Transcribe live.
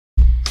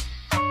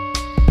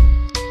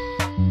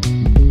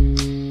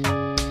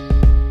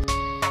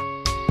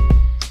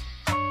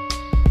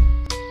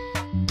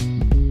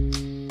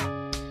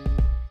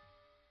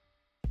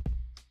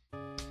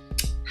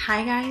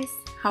Hi guys,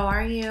 how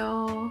are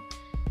you?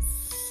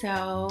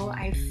 So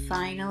I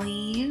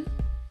finally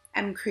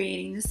am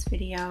creating this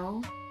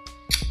video.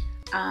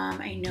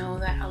 I know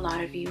that a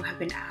lot of you have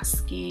been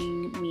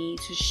asking me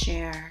to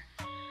share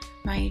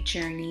my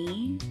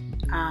journey,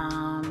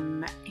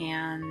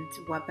 and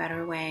what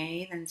better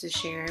way than to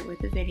share it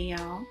with a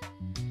video.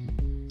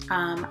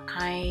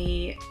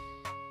 I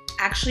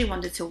actually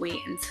wanted to wait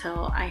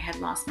until I had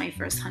lost my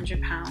first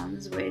 100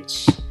 pounds,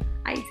 which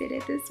I did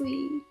it this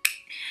week.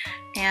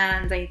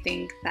 And I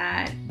think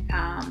that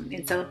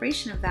in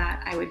celebration of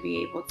that, I would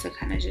be able to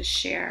kind of just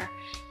share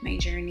my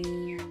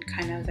journey and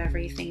kind of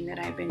everything that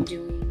I've been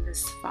doing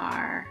this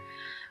far.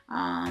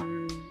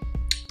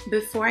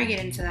 Before I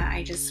get into that,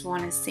 I just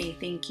want to say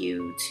thank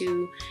you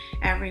to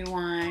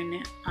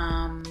everyone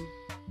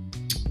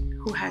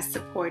who has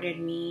supported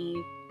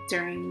me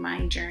during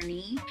my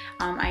journey.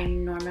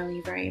 I'm normally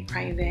very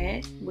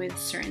private with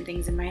certain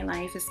things in my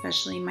life,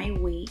 especially my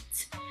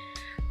weight.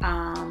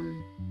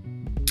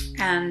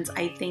 And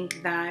I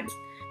think that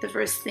the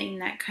first thing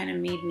that kind of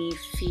made me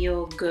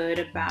feel good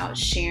about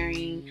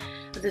sharing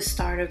the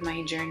start of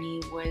my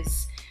journey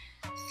was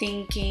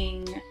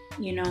thinking,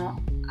 you know,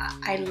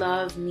 I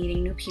love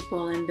meeting new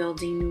people and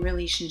building new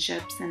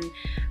relationships, and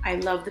I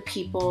love the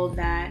people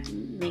that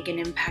make an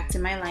impact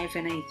in my life.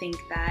 And I think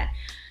that,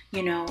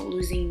 you know,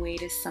 losing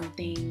weight is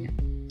something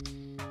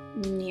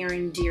near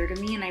and dear to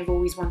me, and I've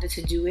always wanted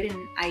to do it,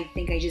 and I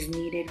think I just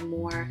needed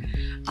more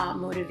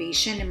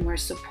motivation and more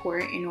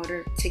support in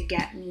order to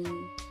get me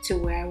to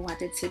where I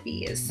wanted to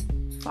be as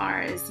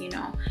far as, you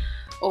know,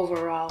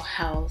 overall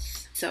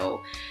health.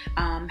 So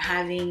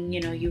having,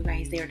 you know, you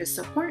guys there to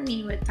support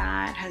me with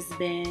that has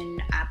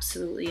been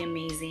absolutely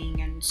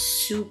amazing and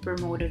super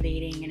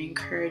motivating and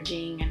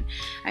encouraging, and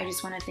I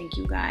just want to thank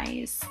you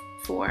guys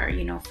for,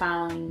 you know,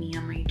 following me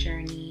on my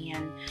journey,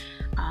 and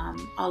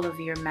all of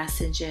your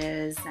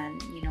messages,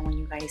 and, you know, when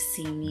you guys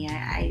see me,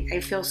 I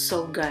feel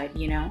so good,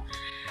 you know.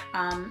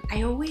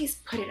 I always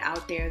put it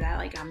out there that,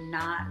 like, I'm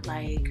not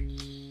like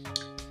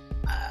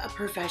a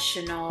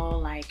professional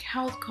like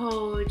health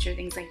coach or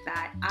things like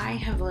that. I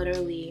have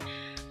literally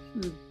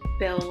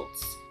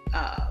built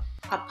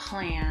a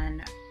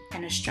plan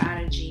and a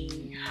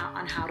strategy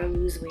on how to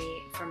lose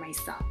weight for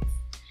myself.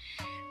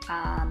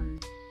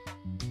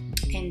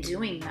 In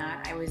doing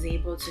that, I was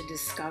able to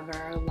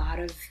discover a lot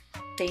of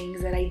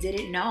things that I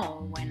didn't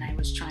know when I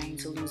was trying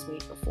to lose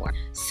weight before.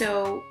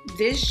 So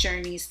this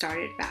journey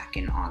started back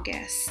in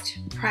August.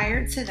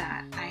 Prior to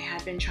that, I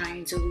had been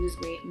trying to lose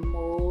weight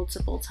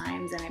multiple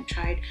times, and I've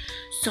tried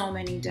so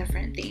many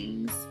different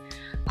things.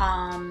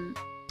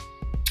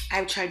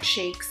 I've tried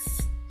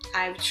shakes,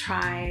 I've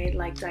tried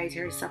like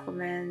dietary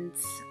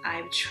supplements,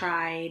 I've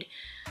tried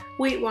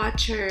Weight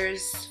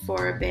Watchers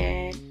for a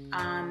bit,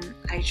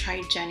 I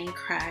tried Jenny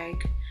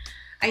Craig.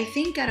 I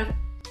think out of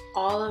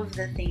all of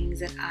the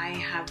things that I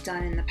have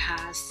done in the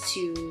past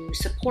to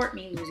support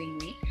me losing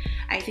weight,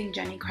 I think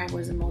Jenny Craig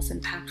was the most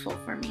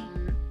impactful for me.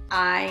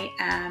 I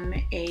am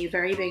a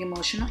very big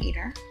emotional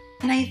eater,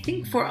 and I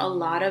think for a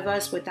lot of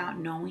us, without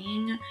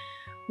knowing,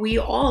 we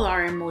all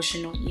are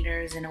emotional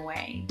eaters in a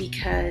way,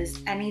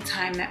 because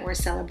anytime that we're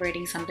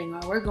celebrating something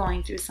or we're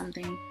going through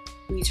something,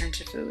 we turn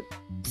to food.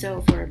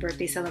 So for a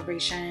birthday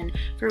celebration,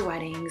 for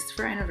weddings,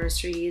 for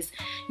anniversaries,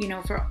 you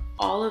know, for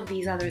all of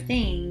these other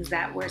things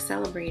that we're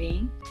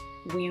celebrating,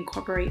 we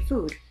incorporate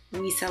food.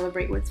 We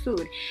celebrate with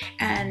food.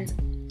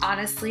 And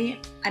honestly,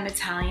 I'm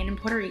Italian and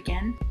Puerto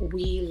Rican.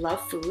 We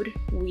love food.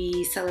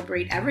 We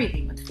celebrate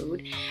everything with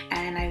food.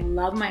 And I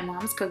love my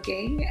mom's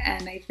cooking.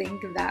 And I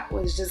think that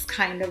was just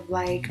kind of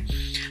like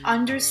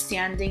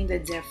understanding the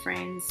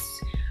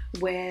difference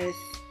with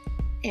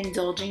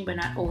indulging but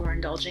not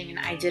overindulging, and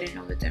I didn't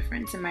know the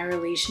difference. And my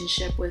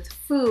relationship with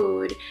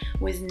food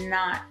was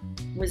not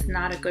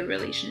a good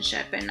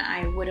relationship, and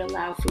I would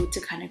allow food to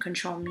kind of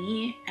control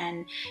me.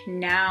 And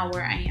now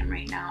where I am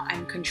right now,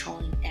 I'm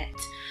controlling it.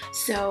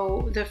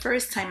 So the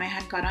first time I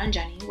had got on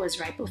Jenny was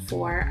right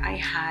before I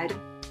had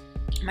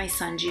my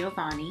son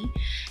Giovanni,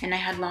 and I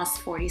had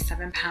lost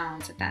 47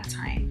 pounds at that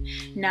time.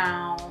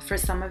 Now, for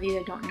some of you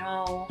that don't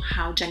know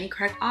how Jenny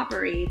Craig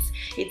operates,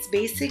 it's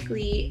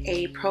basically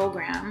a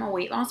program, a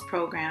weight loss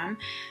program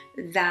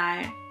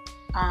that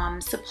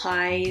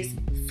supplies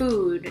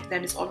food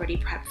that is already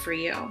prepped for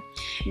you.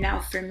 Now,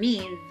 for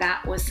me,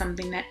 that was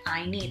something that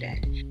I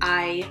needed.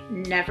 I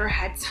never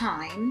had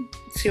time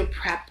to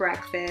prep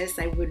breakfast.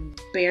 I would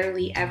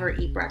barely ever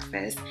eat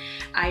breakfast.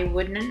 I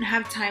wouldn't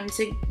have time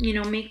to, you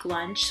know, make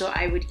lunch, so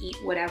I would eat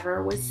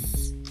whatever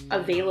was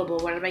available,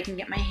 whatever I can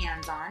get my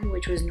hands on,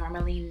 which was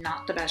normally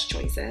not the best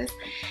choices.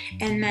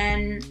 And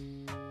then,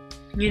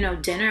 you know,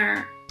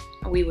 dinner,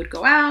 we would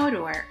go out,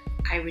 or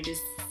I would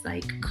just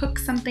like cook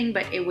something,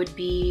 but it would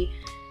be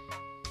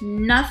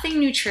nothing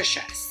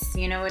nutritious,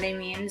 you know what I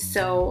mean?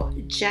 So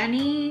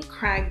Jenny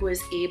Craig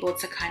was able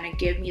to kind of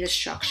give me the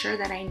structure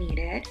that I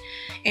needed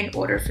in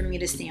order for me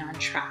to stay on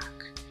track.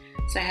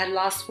 So I had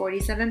lost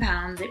 47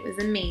 pounds. It was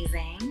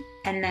amazing.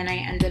 And then I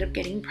ended up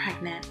getting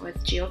pregnant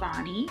with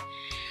Giovanni.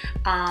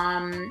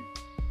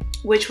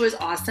 which was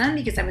awesome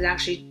because I was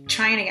actually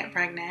trying to get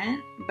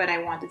pregnant, but I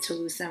wanted to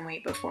lose some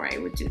weight before I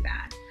would do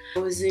that.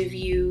 Those of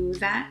you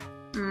that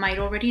might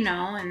already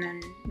know, and then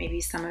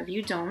maybe some of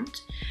you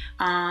don't,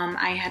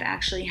 I had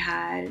actually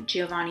had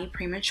Giovanni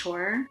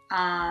premature,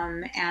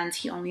 and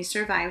he only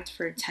survived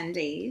for 10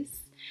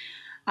 days.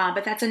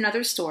 But that's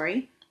another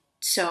story,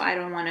 so I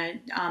don't want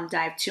to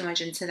dive too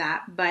much into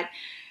that. But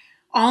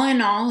all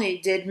in all,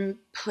 it did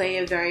play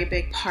a very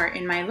big part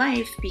in my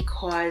life,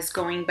 because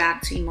going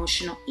back to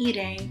emotional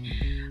eating,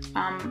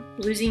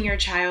 losing your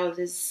child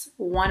is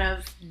one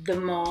of the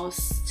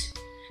most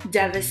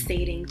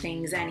devastating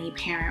things any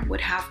parent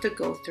would have to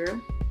go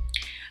through.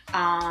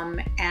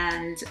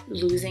 And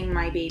losing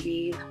my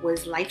baby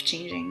was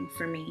life-changing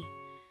for me.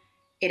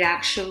 It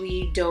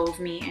actually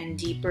dove me in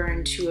deeper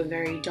into a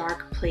very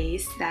dark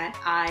place that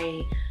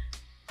I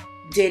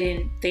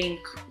didn't think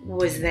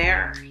was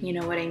there, you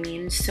know what I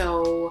mean?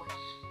 So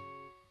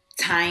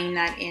tying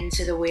that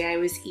into the way I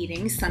was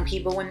eating, some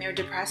people when they're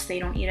depressed, they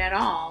don't eat at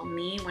all.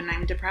 Me, when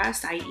I'm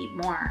depressed, I eat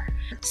more.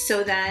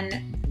 So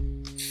then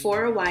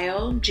for a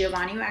while,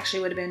 Giovanni actually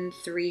would have been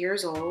 3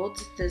 years old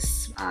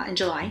this in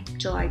July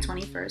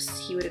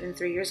 21st, he would have been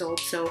 3 years old.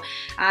 So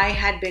I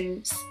had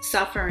been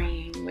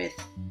suffering with,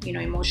 you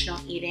know, emotional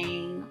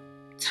eating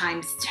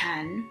times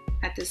 10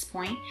 at this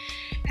point.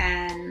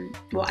 And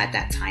well, at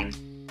that time,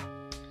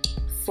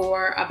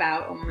 for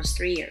about almost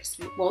 3 years.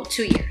 Well,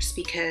 2 years,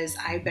 because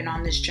I've been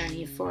on this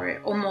journey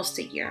for almost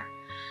a year.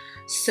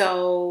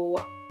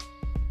 So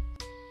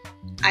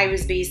I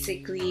was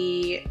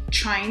basically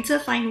trying to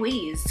find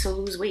ways to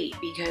lose weight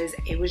because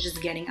it was just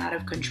getting out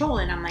of control.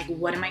 And I'm like,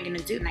 what am I going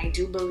to do? And I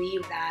do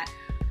believe that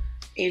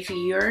if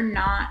your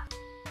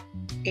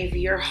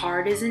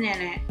heart isn't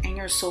in it and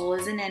your soul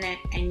isn't in it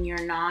and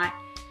you're not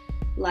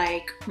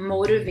like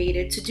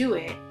motivated to do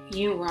it,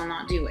 you will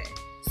not do it.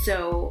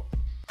 So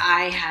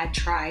I had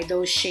tried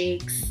those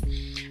shakes.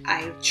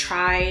 I've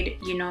tried,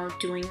 you know,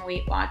 doing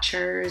Weight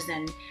Watchers,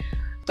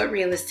 but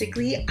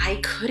realistically, I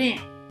couldn't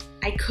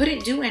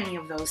do any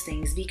of those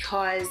things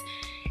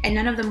and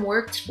none of them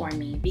worked for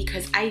me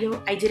because I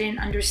didn't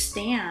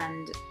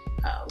understand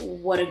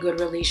what a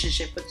good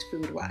relationship with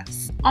food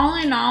was. All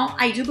in all,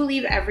 I do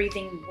believe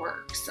everything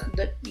works.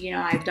 That, you know,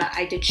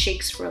 I did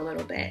shakes for a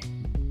little bit.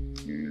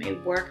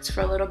 It worked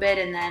for a little bit,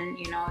 and then,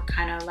 you know, I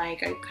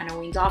kind of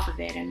weaned off of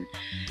it, and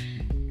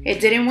it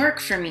didn't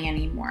work for me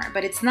anymore.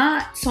 But it's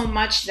not so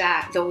much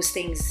that those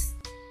things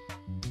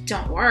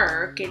don't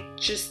work. It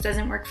just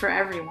doesn't work for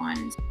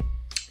everyone.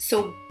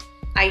 So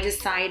I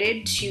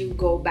decided to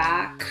go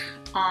back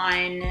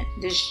on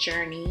this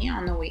journey,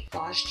 on the weight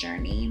loss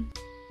journey,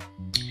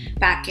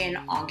 back in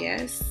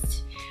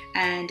August.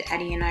 And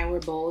Eddie and I were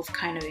both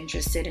kind of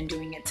interested in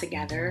doing it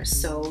together.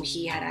 So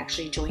he had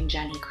actually joined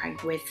Jenny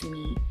Craig with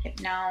me.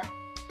 Now,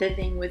 the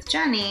thing with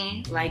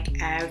Jenny,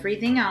 like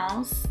everything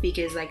else,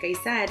 because like I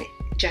said,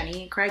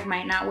 Jenny Craig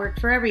might not work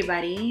for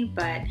everybody,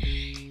 but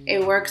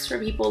it works for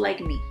people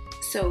like me.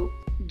 So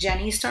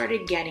Jenny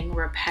started getting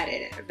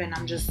repetitive, and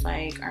I'm just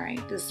like, all right,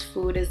 this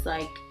food is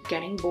like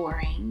getting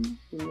boring.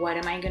 What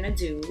am I gonna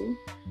do?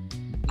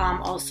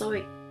 Also,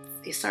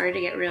 it started to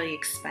get really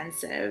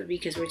expensive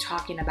because we're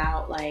talking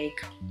about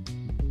like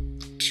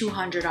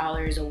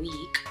 $200 a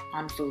week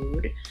on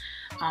food.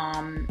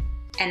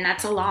 And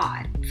that's a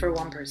lot for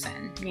one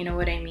person, you know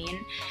what I mean?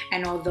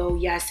 And although,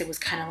 yes, it was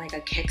kind of like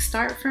a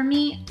kickstart for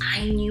me,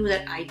 I knew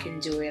that I can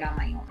do it on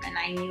my own. And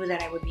I knew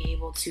that I would be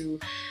able to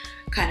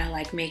kind of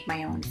like make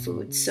my own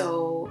food.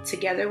 So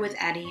together with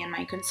Eddie and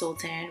my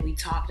consultant, we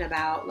talked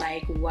about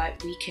like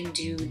what we can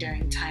do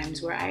during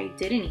times where I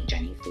didn't eat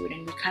Jenny food,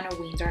 and we kind of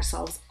weaned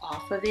ourselves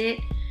off of it.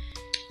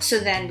 So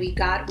then we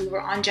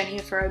were on Jenny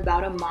for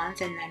about a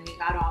month, and then we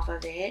got off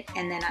of it.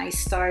 And then I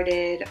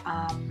started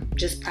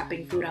just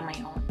prepping food on my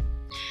own.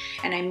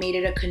 And I made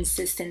it a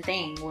consistent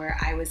thing where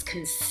I was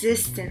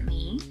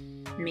consistently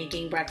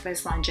making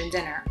breakfast, lunch, and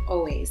dinner.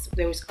 Always.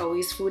 There was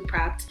always food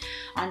prepped.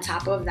 On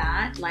top of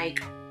that,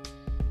 like,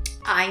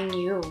 I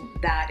knew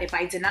that if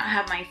I did not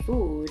have my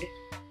food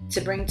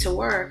to bring to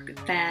work,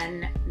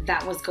 then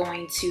that was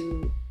going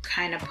to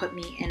kind of put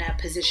me in a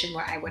position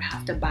where I would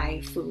have to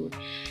buy food.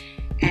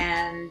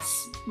 And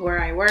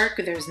where I work,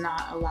 there's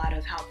not a lot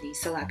of healthy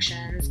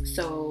selections.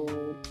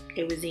 So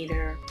it was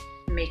either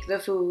make the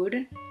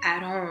food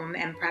at home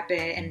and prep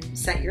it and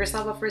set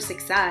yourself up for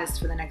success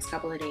for the next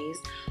couple of days,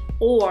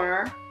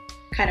 or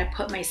kind of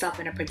put myself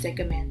in a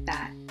predicament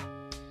that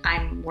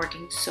I'm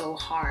working so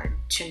hard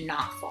to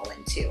not fall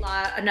into.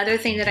 Another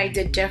thing that I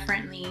did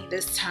differently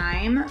this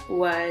time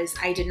was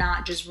I did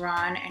not just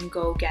run and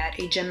go get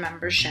a gym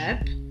membership.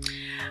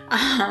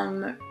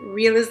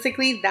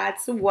 Realistically,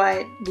 that's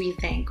what we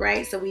think,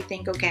 right? So we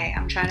think, okay,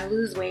 I'm trying to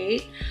lose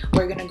weight.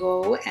 We're going to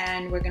go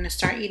and we're going to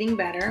start eating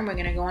better, and we're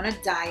going to go on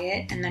a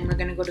diet, and then we're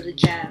going to go to the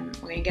gym.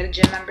 We're going to get a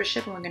gym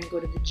membership, and we're going to go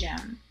to the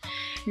gym.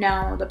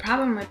 Now, the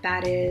problem with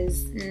that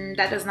is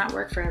that does not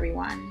work for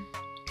everyone.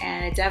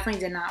 And it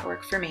definitely did not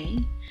work for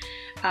me.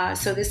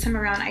 So this time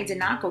around, I did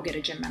not go get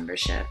a gym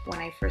membership. When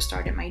I first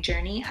started my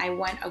journey, I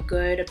went a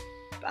good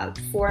about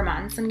 4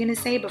 months, I'm gonna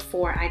say,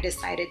 before I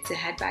decided to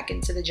head back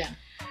into the gym.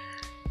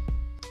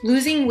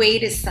 Losing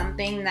weight is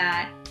something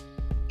that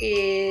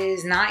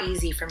is not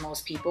easy for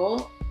most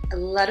people,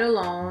 let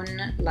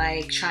alone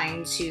like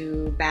trying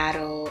to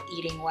battle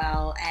eating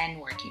well and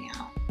working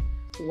out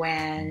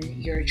when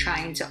you're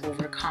trying to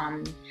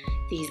overcome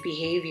these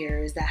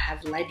behaviors that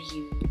have led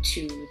you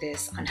to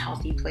this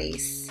unhealthy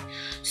place.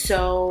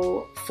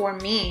 So for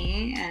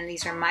me, and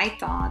these are my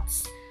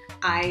thoughts,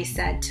 I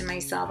said to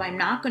myself, I'm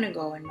not going to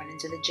go and run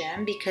into the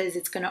gym because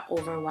it's going to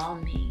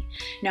overwhelm me.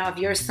 Now, if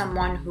you're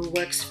someone who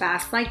works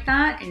fast like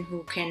that and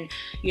who can,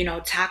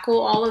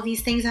 tackle all of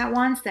these things at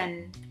once,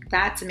 then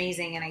that's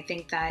amazing. And I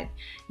think that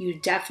you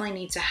definitely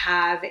need to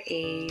have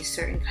a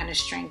certain kind of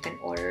strength in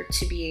order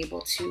to be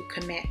able to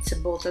commit to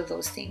both of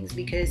those things,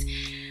 because,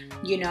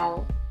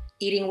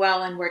 eating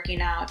well and working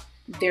out,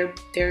 they're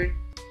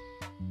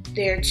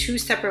two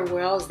separate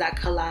worlds that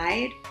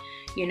collide,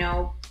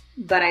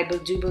 but I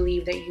do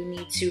believe that you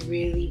need to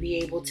really be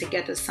able to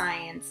get the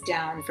science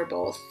down for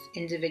both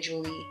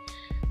individually,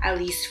 at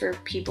least for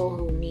people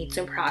who need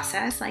to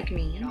process like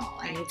me.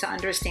 I need to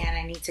understand,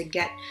 I need to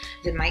get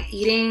my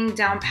eating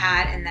down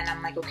pat, and then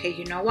I'm like, okay,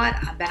 you know what?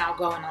 Then I'll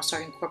go and I'll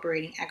start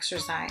incorporating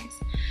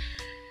exercise.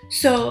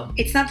 So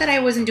it's not that I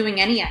wasn't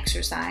doing any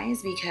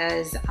exercise,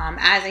 because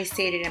as I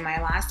stated in my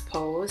last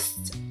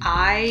post,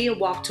 I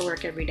walk to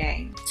work every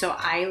day. So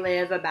I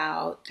live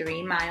about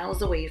 3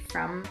 miles away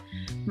from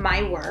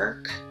my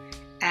work,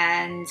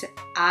 and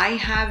I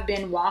have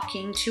been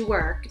walking to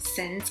work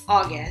since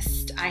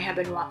August. I have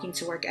been walking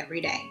to work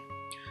every day.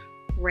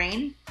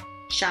 Rain,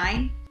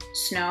 shine,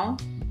 snow,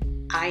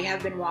 I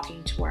have been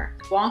walking to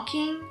work.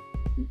 Walking,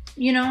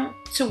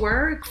 to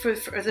work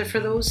for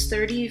those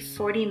 30,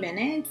 40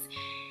 minutes,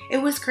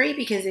 it was great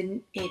because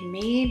it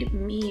made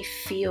me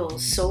feel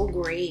so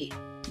great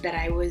that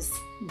I was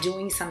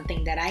doing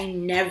something that I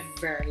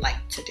never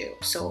liked to do.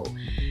 So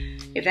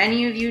if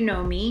any of you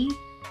know me,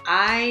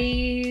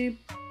 I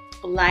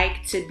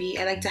like to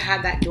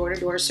have that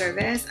door-to-door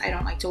service. I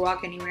don't like to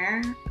walk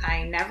anywhere.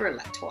 I never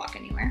like to walk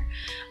anywhere.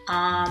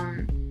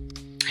 I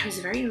was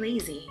very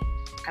lazy.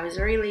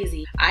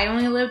 I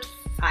only lived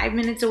 5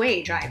 minutes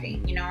away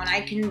driving, and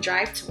I can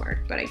drive to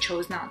work, but I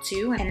chose not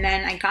to. And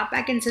then I got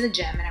back into the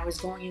gym, and I was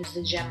going into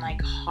the gym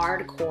like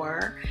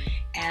hardcore,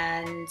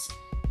 and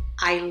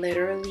I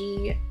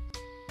literally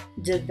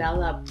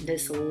developed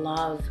this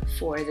love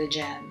for the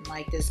gym,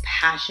 like this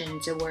passion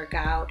to work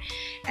out,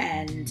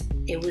 and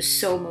it was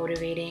so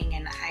motivating.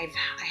 And I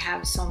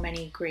have so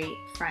many great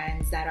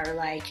friends that are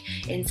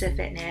like into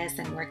fitness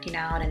and working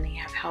out, and they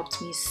have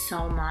helped me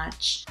so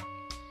much.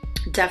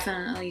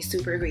 Definitely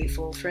super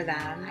grateful for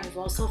them. I've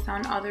also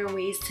found other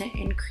ways to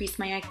increase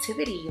my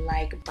activity,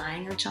 like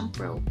buying a jump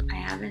rope. I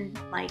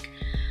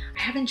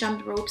haven't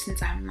jumped rope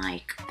since I'm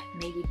like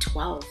maybe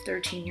 12,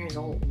 13 years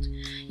old.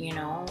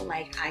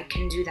 I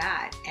can do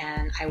that.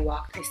 And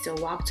I still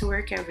walk to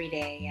work every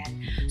day.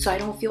 And so I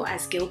don't feel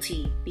as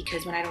guilty,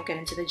 because when I don't get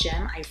into the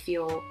gym, I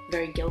feel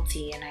very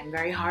guilty and I'm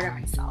very hard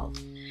on myself.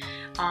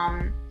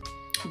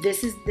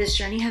 This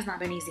journey has not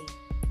been easy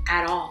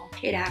at all.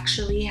 It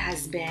actually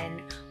has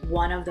been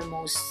one of the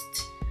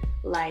most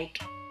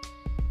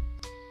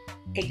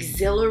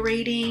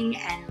exhilarating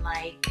and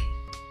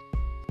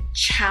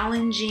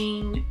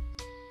challenging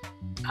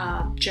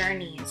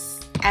journeys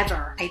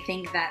ever. I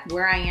think that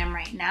where I am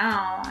right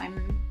now,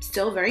 I'm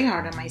still very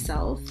hard on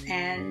myself,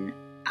 and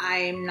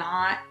I'm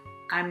not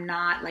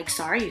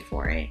sorry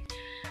for it.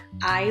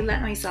 I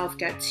let myself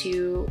get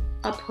to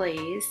a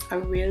place, a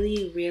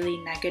really, really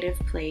negative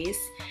place.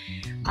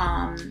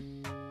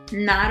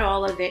 Not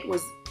all of it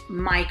was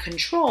my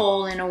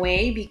control in a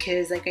way,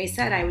 because like I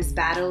said, I was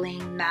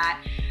battling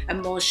that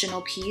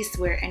emotional piece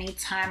where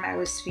anytime I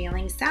was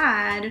feeling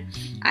sad,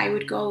 I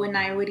would go and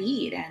I would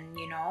eat.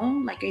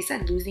 And like I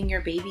said, losing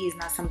your baby is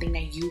not something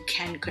that you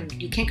can't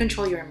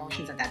control your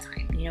emotions at that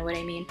time, you know what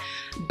I mean?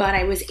 But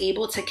I was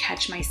able to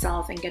catch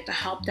myself and get the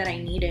help that I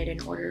needed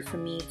in order for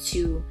me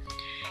to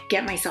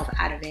get myself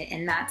out of it.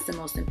 And that's the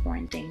most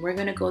important thing. We're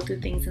gonna go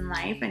through things in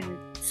life, and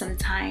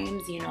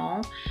sometimes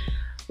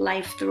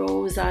life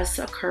throws us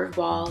a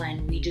curveball,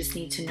 and we just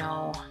need to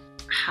know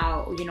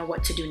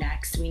what to do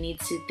next. We need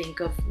to think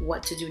of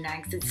what to do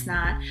next.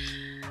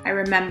 I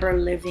remember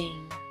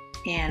living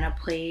in a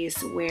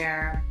place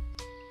where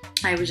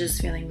I was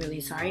just feeling really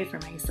sorry for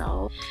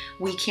myself.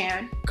 We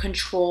can't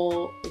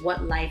control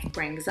what life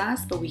brings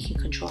us, but we can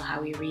control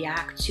how we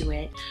react to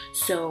it.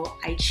 So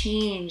I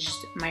changed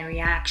my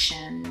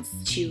reactions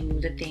to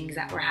the things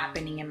that were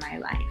happening in my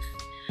life.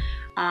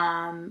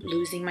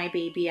 Losing my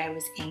baby, I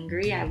was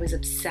angry, I was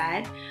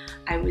upset,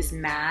 I was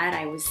mad,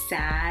 I was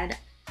sad,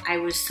 I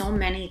was so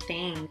many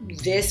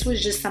things. This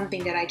was just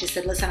something that I just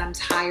said, listen, I'm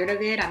tired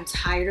of it. I'm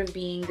tired of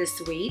being this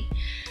weight,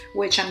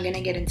 which I'm going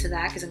to get into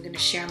that because I'm going to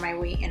share my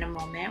weight in a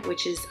moment,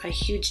 which is a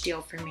huge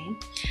deal for me.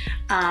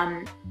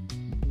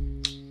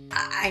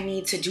 I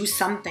need to do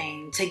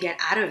something to get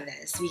out of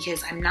this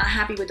because I'm not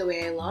happy with the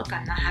way I look.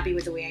 I'm not happy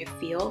with the way I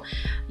feel.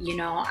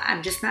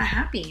 I'm just not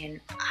happy, and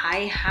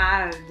I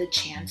have the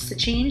chance to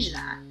change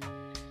that.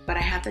 but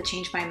I had to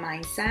change my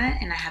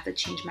mindset and I had to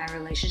change my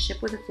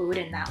relationship with the food,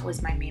 and that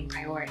was my main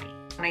priority.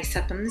 When I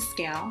stepped on the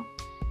scale,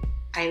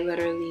 I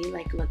literally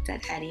like looked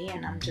at Eddie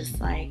and I'm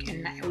just like,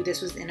 and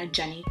this was in a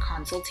Jenny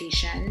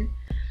consultation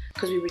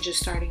because we were just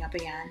starting up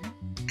again,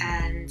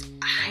 and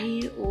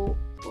I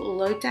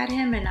looked at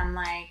him and I'm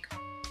like,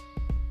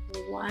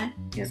 what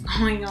is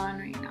going on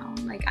right now?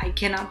 Like, I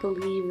cannot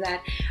believe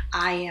that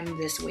I am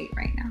this weight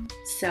right now.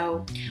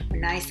 So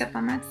when I stepped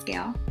on that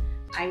scale,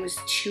 I was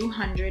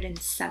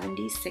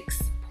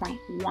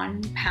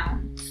 276.1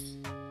 pounds.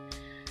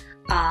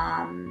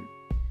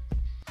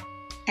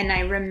 And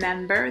I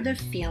remember the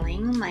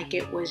feeling like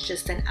it was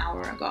just an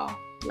hour ago.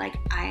 Like,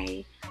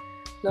 I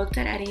looked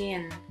at Eddie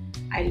and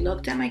I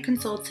looked at my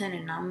consultant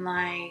and I'm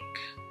like,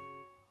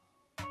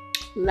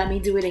 let me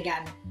do it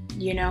again,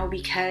 you know,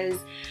 because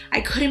I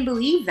couldn't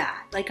believe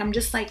that. Like, I'm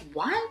just like,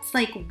 what?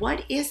 Like,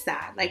 what is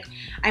that? Like,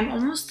 I'm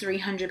almost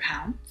 300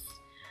 pounds.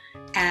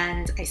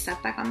 And I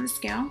stepped back on the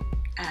scale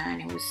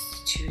and it was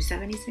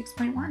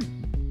 276.1.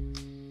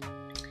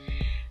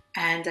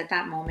 And at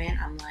that moment,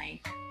 I'm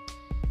like,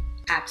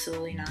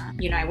 absolutely not.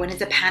 You know, I went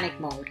into panic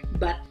mode,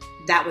 but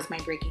that was my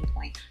breaking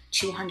point.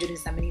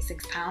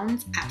 276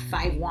 pounds at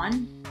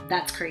 5'1",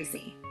 that's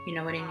crazy. You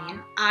know what I mean?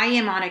 I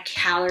am on a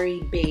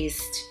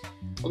calorie-based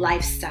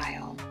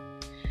lifestyle.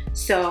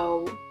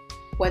 So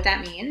what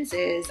that means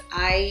is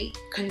I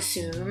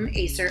consume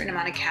a certain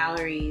amount of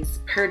calories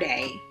per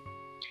day,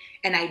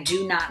 and I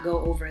do not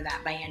go over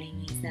that by any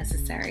means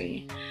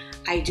necessary.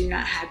 I do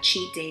not have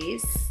cheat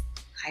days.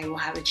 I will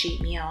have a cheat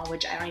meal,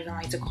 which I don't even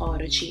like to call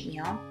it a cheat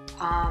meal.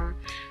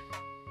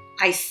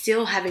 I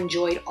still have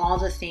enjoyed all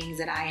the things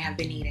that I have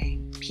been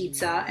eating.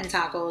 Pizza and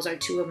tacos are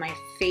two of my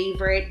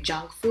favorite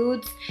junk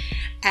foods,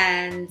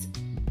 and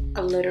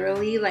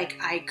literally, like,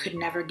 I could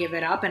never give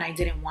it up, and I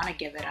didn't want to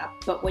give it up.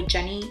 But what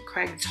Jenny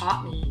Craig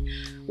taught me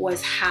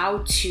was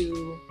how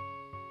to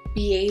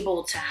be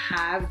able to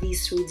have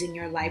these foods in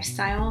your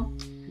lifestyle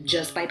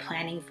just by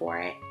planning for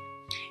it.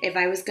 If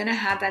I was gonna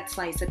have that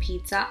slice of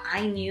pizza,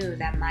 I knew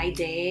that my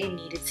day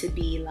needed to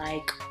be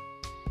like,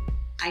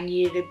 I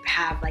needed to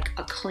have like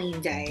a clean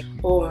day,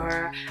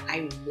 or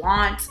I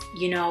want,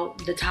 you know,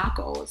 the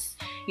tacos,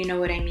 you know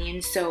what I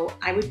mean? So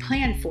I would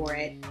plan for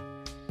it.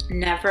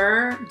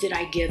 Never did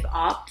I give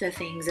up the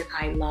things that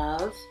I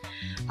love,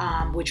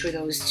 which were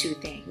those two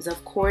things.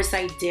 Of course,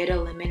 I did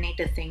eliminate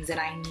the things that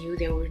I knew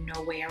there were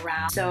no way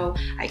around. So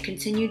I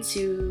continued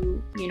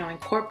to, you know,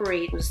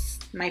 incorporate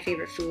my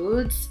favorite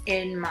foods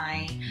in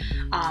my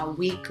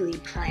weekly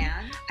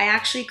plan. I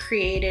actually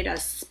created a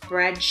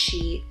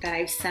spreadsheet that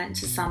I've sent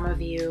to some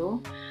of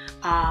you,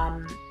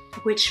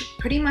 which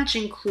pretty much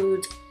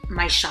includes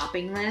my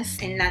shopping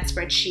list. In that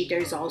spreadsheet,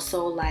 there's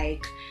also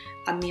like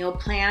a meal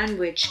plan,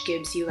 which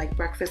gives you like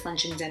breakfast,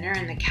 lunch, and dinner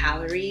and the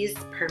calories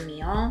per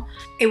meal.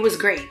 It was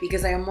great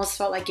because I almost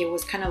felt like it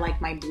was kind of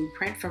like my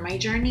blueprint for my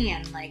journey,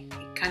 and like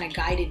it kind of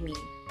guided me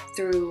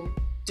through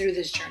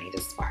this journey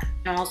this far.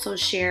 I'll also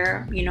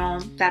share, you know,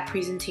 that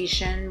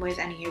presentation with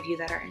any of you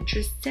that are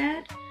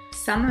interested.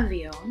 Some of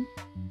you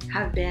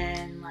have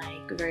been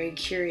like very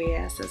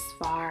curious as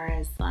far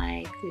as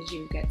like, did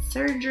you get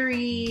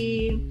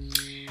surgery?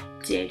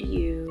 Did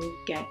you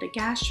get the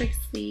gastric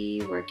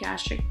sleeve or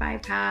gastric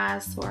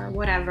bypass or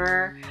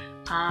whatever?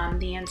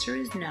 The answer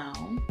is no.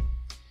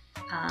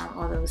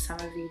 Although some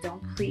of you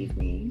don't believe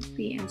me,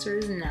 the answer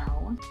is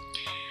no.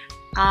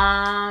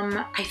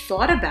 I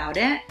thought about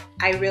it.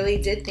 I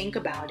really did think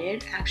about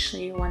it.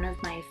 Actually, one of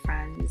my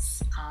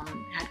friends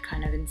had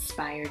kind of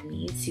inspired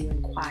me to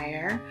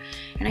inquire,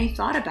 and I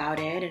thought about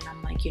it, and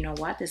I'm like, you know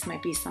what? This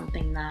might be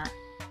something that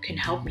can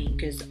help me,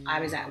 because I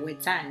was at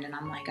wit's end and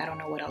I'm like, I don't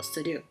know what else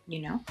to do, you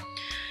know?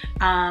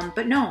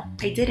 But no,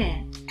 I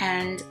didn't.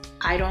 And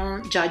I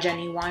don't judge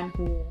anyone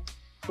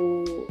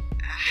who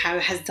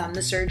has done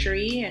the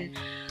surgery, and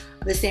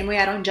the same way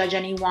I don't judge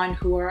anyone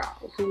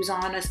who's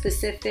on a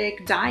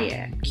specific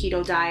diet,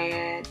 keto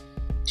diet,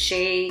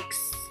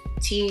 shakes,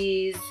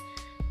 teas,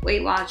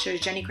 Weight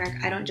Watchers, Jenny Craig.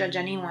 I don't judge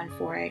anyone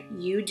for it.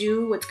 You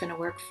do what's gonna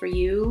work for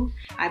you.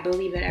 I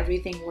believe that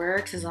everything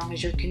works as long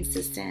as you're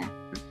consistent.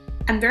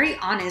 I'm very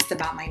honest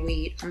about my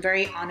weight. I'm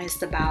very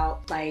honest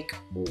about like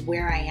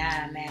where I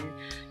am and,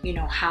 you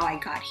know, how I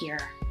got here.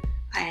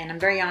 And I'm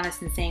very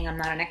honest in saying I'm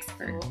not an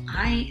expert.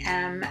 I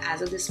am,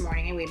 as of this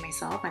morning, I weighed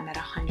myself. I'm at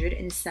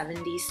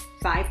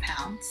 175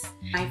 pounds.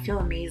 I feel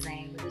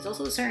amazing, but there's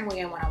also a certain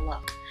way I want to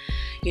look.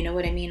 You know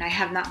what I mean? I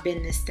have not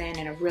been this thin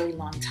in a really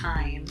long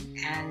time,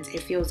 and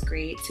it feels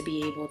great to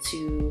be able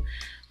to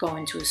go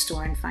into a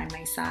store and find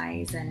my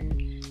size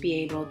and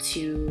be able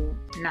to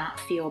not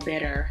feel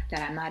bitter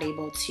that I'm not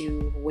able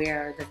to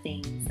wear the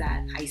things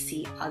that I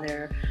see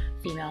other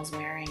females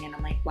wearing, and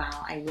I'm like,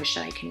 wow, I wish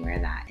that I can wear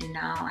that, and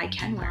now I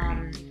can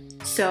wear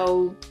it.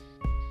 So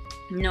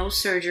no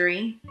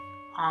surgery.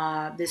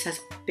 This has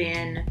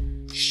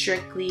been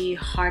strictly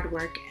hard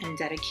work and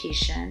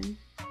dedication,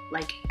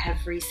 like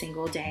every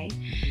single day.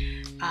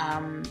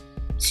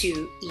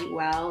 to eat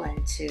well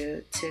and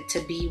to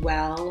be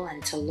well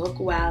and to look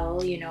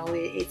well. You know,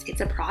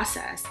 it's a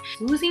process.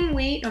 Losing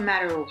weight, no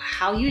matter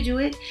how you do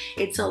it,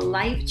 it's a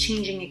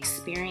life-changing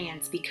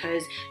experience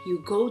because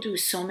you go through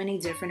so many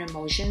different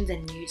emotions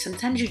and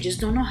sometimes you just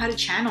don't know how to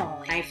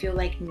channel. I feel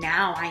like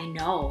now I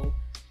know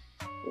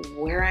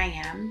where I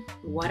am,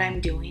 what I'm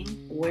doing,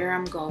 where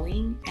I'm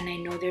going, and I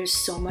know there's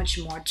so much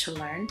more to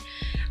learn.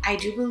 I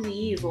do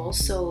believe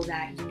also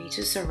that you need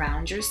to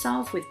surround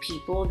yourself with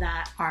people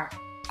that are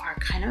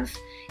kind of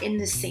in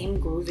the same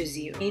groove as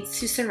you. You need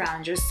to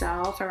surround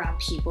yourself around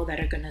people that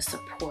are going to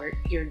support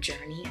your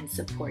journey and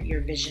support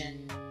your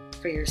vision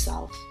for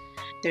yourself.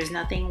 There's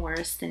nothing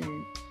worse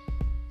than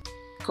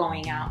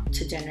going out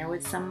to dinner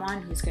with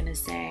someone who's going to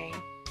say,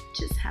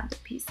 just have the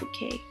piece of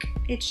cake.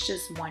 It's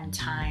just one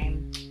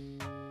time.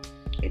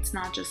 It's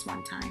not just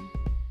one time.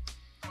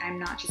 I'm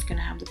not just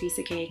gonna have the piece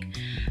of cake,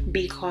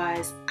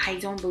 because I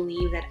don't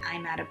believe that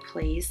I'm at a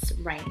place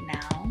right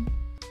now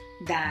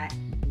that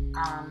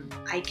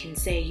I can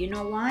say, you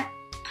know what,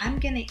 I'm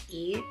gonna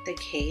eat the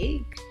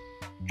cake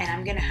and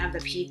I'm gonna have the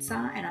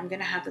pizza and I'm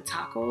gonna have the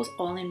tacos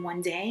all in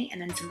one day,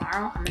 and then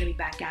tomorrow I'm gonna be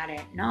back at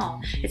it.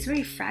 No, it's a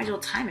very fragile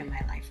time in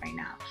my life right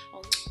now.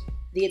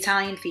 The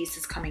Italian feast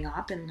is coming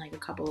up in like a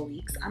couple of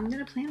weeks. I'm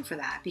gonna plan for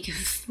that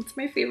because it's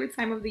my favorite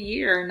time of the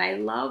year, and I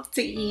love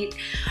to eat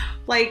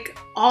like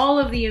all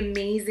of the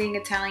amazing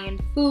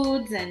Italian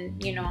foods,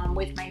 and you know, I'm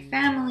with my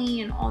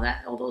family and all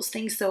those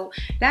things. So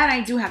that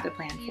I do have to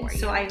plan for.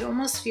 So I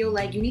almost feel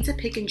like you need to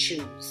pick and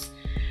choose.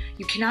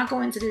 You cannot go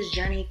into this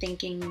journey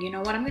thinking, you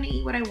know what, I'm gonna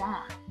eat what I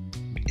want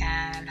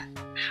and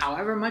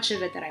however much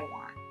of it that I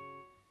want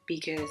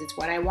because it's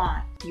what I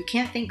want. You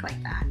can't think like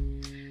that.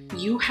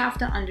 You have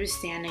to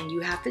understand, and you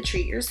have to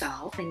treat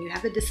yourself, and you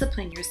have to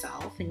discipline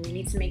yourself, and you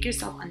need to make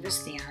yourself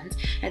understand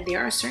that there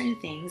are certain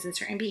things and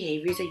certain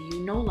behaviors that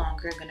you no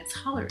longer are going to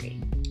tolerate.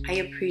 I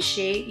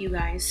appreciate you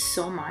guys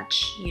so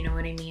much. You know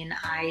what I mean?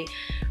 I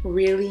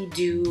really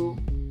do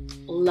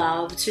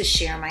love to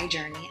share my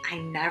journey. I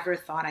never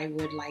thought I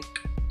would like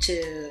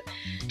to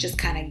just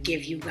kind of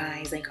give you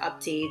guys like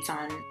updates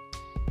on.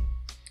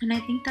 And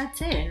I think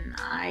that's it. And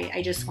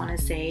I just want to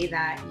say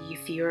that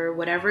if you're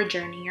whatever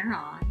journey you're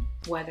on,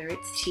 whether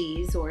it's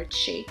teas or it's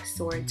shakes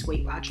or it's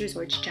Weight Watchers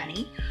or it's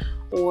Jenny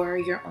or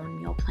your own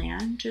meal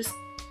plan, just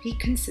be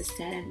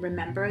consistent and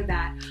remember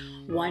that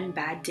one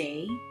bad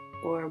day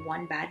or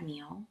one bad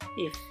meal,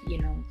 if you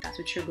know that's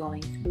what you're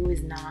going through,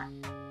 is not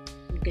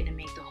going to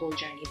make the whole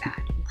journey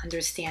bad.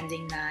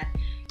 Understanding that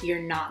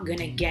you're not going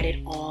to get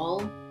it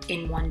all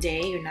in one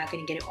day, you're not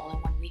going to get it all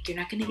in 1 week, you're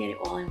not going to get it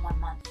all in 1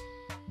 month.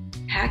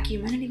 Heck, you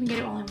might not even get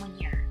it all in 1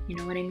 year. You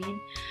know what I mean?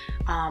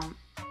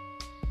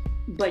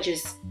 But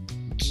just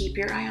keep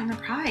your eye on the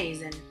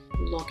prize and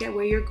look at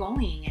where you're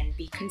going and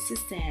be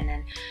consistent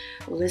and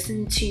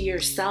listen to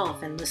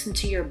yourself and listen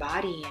to your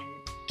body and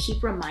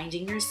keep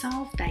reminding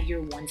yourself that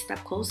you're one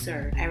step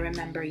closer. I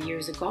remember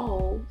years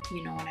ago,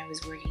 you know, when I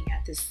was working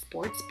at this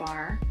sports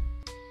bar,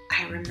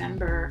 I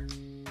remember,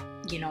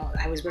 you know,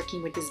 I was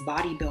working with this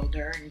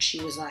bodybuilder and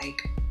she was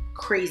like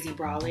crazy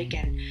brolic,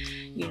 and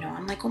you know,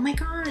 I'm like, oh my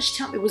gosh,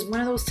 tell me. It was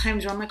one of those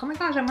times where I'm like, oh my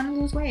gosh, I want to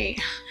lose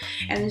weight.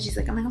 And then she's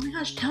like, I'm like, oh my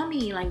gosh, tell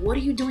me, like, what are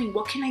you doing?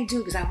 What can I do?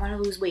 Because I want to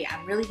lose weight.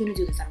 I'm really gonna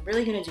do this. I'm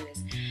really gonna do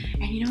this.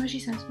 And you know what she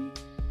says to me?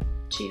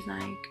 She's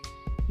like,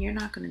 you're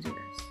not gonna do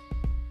this.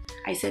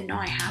 I said, no,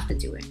 I have to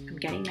do it. I'm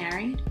getting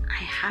married.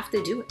 I have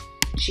to do it.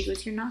 She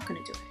goes, you're not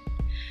gonna do it.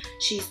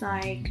 She's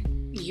like,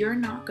 you're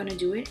not gonna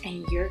do it,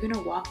 and you're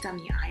gonna walk down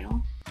the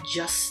aisle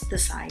just the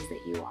size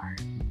that you are,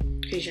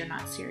 because you're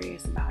not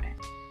serious about it.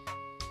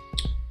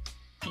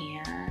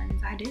 And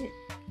I did.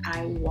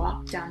 I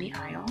walked down the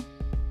aisle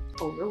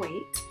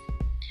overweight,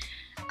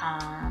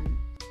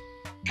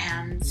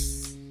 and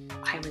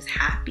I was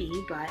happy,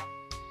 but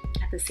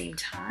at the same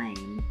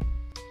time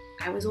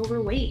I was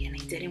overweight and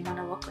I didn't want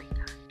to look like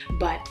that.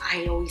 But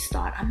I always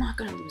thought, I'm not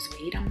gonna lose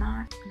weight. I'm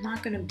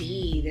not gonna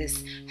be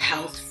this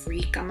health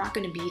freak. I'm not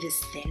gonna be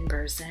this thin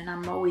person.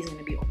 I'm always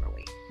gonna be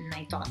overweight. And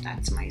I thought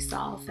that to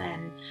myself,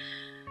 and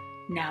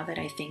now that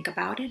I think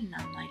about it, and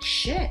I'm like,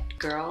 shit,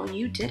 girl,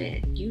 you did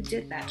it. You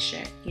did that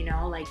shit, you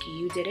know, like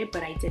you did it,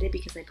 but I did it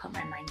because I put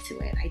my mind to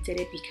it. I did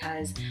it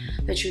because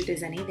the truth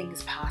is anything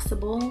is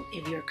possible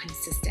if you're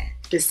consistent.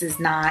 This is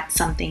not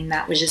something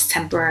that was just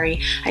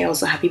temporary. I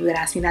also have people that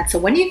ask me that, so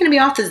when are you going to be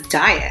off this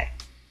diet?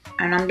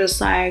 And I'm just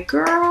like,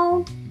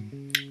 girl,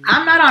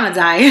 I'm not on a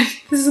diet.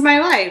 This is my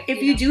life.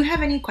 If you do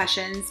have any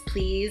questions,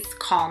 please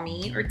call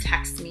me or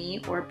text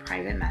me or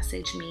private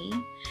message me.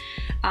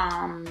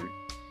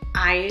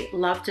 I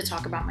love to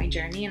talk about my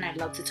journey, and I'd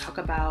love to talk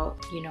about,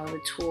 you know,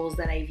 the tools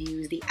that I've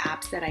used, the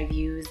apps that I've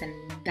used, and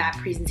that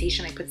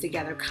presentation I put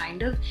together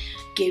kind of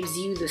gives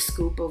you the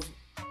scoop of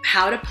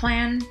how to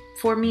plan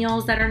for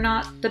meals that are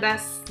not the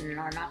best and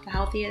are not the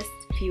healthiest.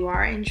 If you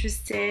are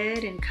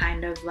interested in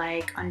kind of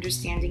like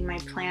understanding my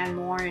plan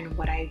more and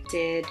what I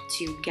did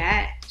to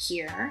get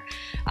here,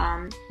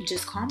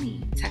 just call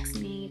me, text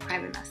me,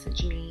 private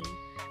message me.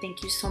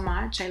 Thank you so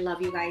much. I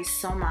love you guys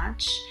so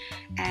much,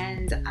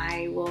 and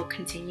I will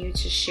continue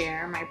to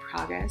share my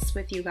progress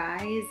with you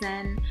guys.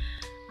 And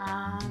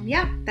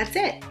yeah, that's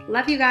it.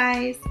 Love you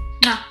guys.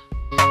 Mwah.